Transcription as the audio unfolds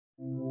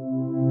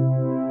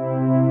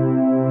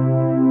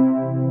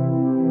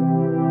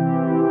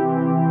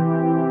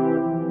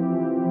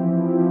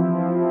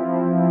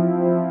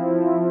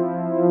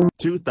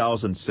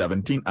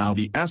2017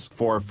 Audi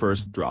S4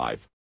 First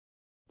Drive.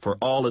 For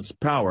all its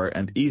power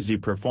and easy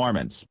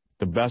performance,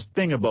 the best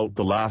thing about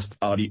the last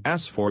Audi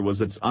S4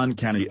 was its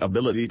uncanny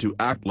ability to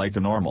act like a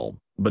normal,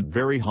 but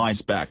very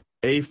high-spec,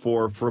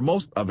 A4 for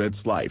most of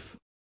its life.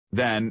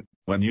 Then,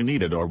 when you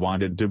needed or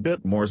wanted a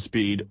bit more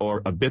speed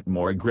or a bit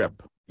more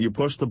grip, you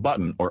pushed a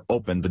button or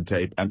opened the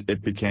tape and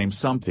it became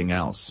something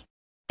else.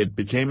 It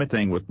became a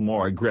thing with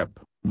more grip,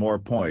 more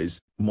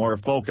poise, more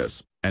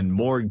focus, and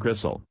more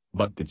gristle,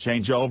 but the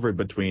changeover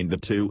between the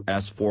two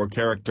S4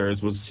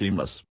 characters was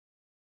seamless.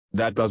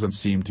 That doesn't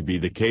seem to be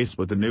the case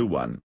with the new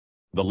one.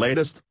 The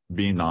latest,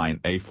 B9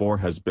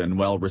 A4 has been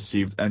well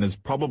received and is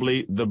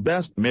probably the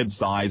best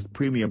mid-sized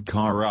premium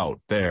car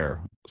out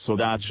there, so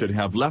that should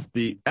have left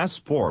the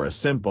S4 a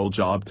simple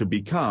job to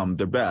become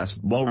the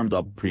best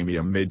warmed-up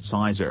premium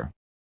mid-sizer.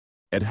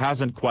 It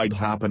hasn't quite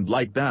happened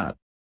like that.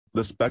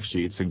 The spec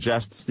sheet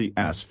suggests the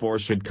S4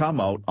 should come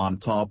out on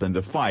top in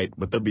the fight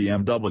with the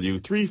BMW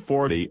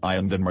 340i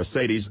and the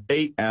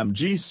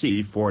Mercedes-AMG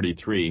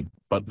C43,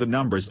 but the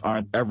numbers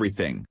aren't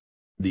everything.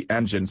 The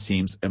engine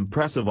seems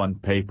impressive on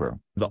paper.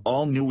 The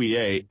all-new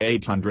EA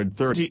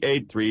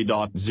 838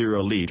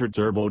 3.0-liter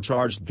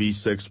turbocharged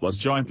V6 was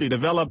jointly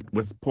developed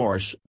with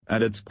Porsche,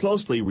 and it's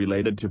closely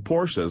related to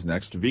Porsche's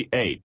next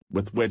V8,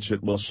 with which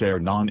it will share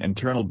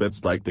non-internal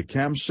bits like the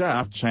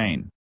camshaft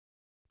chain.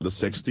 The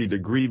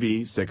 60-degree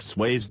V6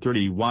 weighs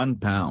 31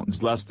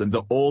 pounds less than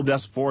the old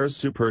S4's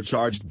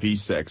supercharged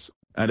V6,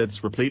 and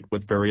it's replete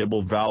with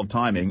variable valve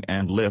timing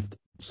and lift,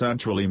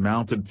 centrally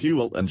mounted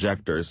fuel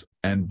injectors,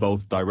 and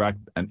both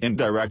direct and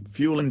indirect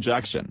fuel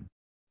injection.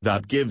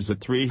 That gives it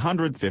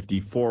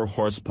 354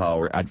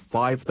 horsepower at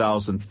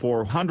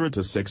 5,400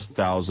 to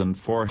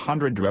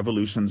 6,400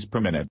 revolutions per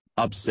minute,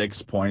 up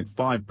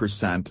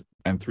 6.5%,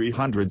 and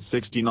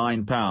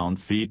 369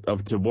 pound-feet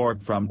of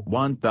torque from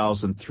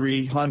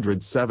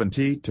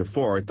 1,370 to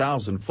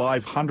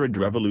 4,500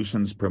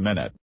 revolutions per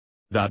minute.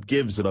 That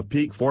gives it a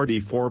peak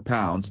 44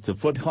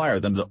 pounds-to-foot higher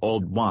than the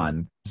old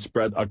one,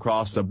 spread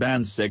across a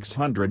band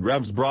 600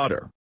 revs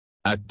broader.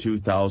 At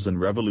 2,000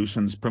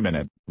 revolutions per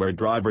minute, where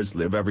drivers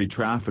live every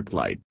traffic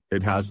light,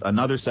 it has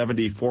another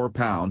 74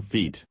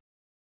 pound-feet.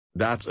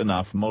 That's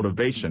enough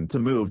motivation to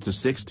move to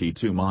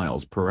 62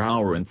 miles per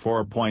hour in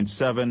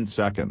 4.7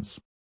 seconds.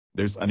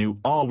 There's a new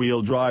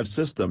all-wheel drive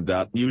system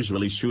that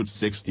usually shoots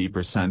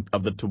 60%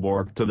 of the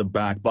torque to the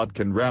back but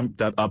can ramp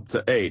that up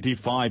to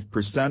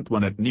 85%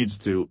 when it needs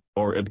to,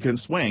 or it can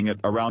swing it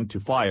around to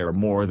fire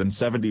more than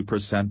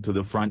 70% to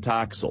the front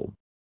axle.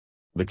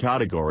 The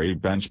category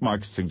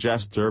benchmarks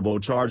suggest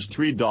turbocharged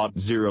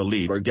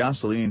 3.0-liter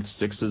gasoline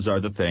 6s are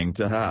the thing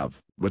to have,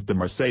 with the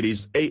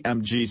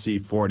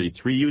Mercedes-AMG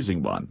C43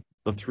 using one,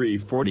 the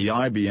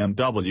 340i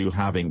BMW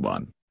having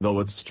one,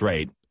 though it's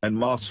straight, and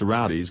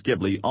Maserati's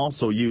Ghibli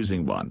also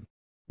using one.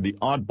 The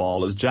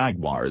oddball is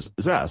Jaguar's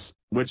S,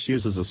 which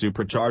uses a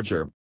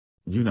supercharger.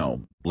 You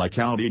know, like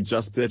Audi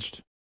just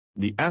ditched.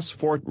 The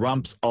S4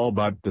 rumps all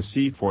but the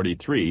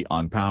C43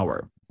 on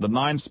power. The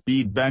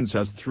 9-speed Benz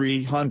has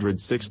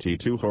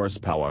 362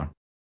 horsepower.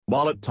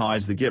 While it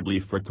ties the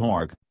Ghibli for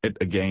torque, it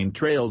again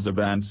trails the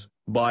Benz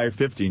by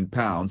 15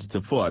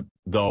 pounds-to-foot,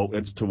 though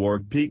its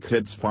torque peak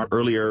hits far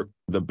earlier.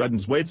 The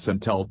Benz waits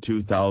until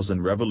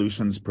 2,000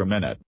 revolutions per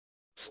minute.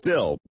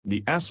 Still,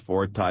 the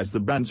S4 ties the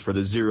Benz for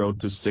the 0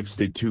 to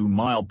 62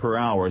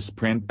 mile/hour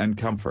sprint and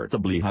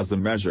comfortably has the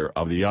measure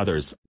of the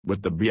others,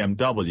 with the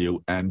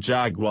BMW and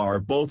Jaguar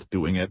both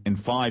doing it in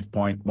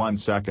 5.1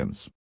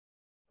 seconds.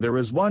 There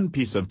is one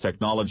piece of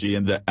technology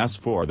in the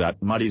S4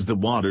 that muddies the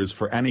waters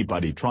for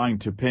anybody trying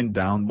to pin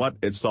down what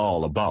it's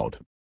all about.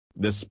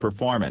 This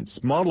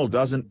performance model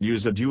doesn't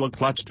use a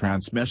dual-clutch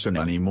transmission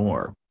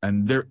anymore,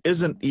 and there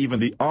isn't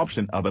even the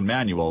option of a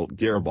manual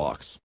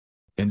gearbox.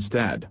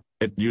 Instead,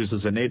 it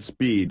uses an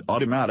 8-speed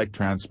automatic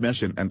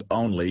transmission and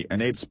only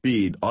an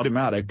 8-speed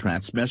automatic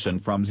transmission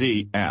from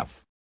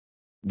ZF.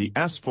 The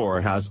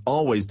S4 has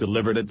always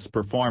delivered its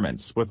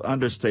performance with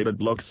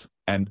understated looks,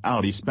 and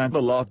Audi spent a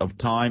lot of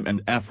time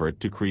and effort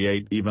to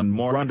create even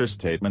more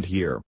understatement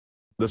here.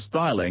 The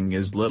styling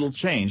is little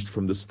changed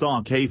from the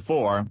stock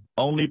A4,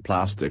 only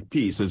plastic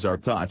pieces are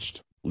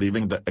touched,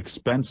 leaving the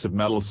expensive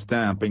metal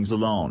stampings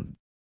alone.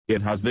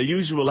 It has the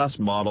usual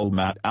S-model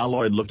matte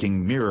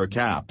alloy-looking mirror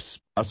caps,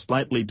 a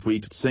slightly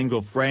tweaked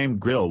single-frame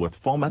grille with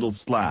faux metal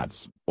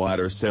slats,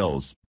 wider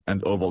sills,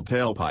 and oval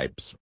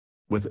tailpipes.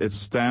 With its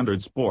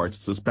standard sports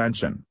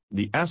suspension,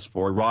 the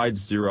S4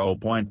 rides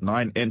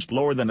 0.9 inch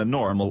lower than a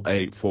normal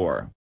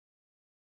A4.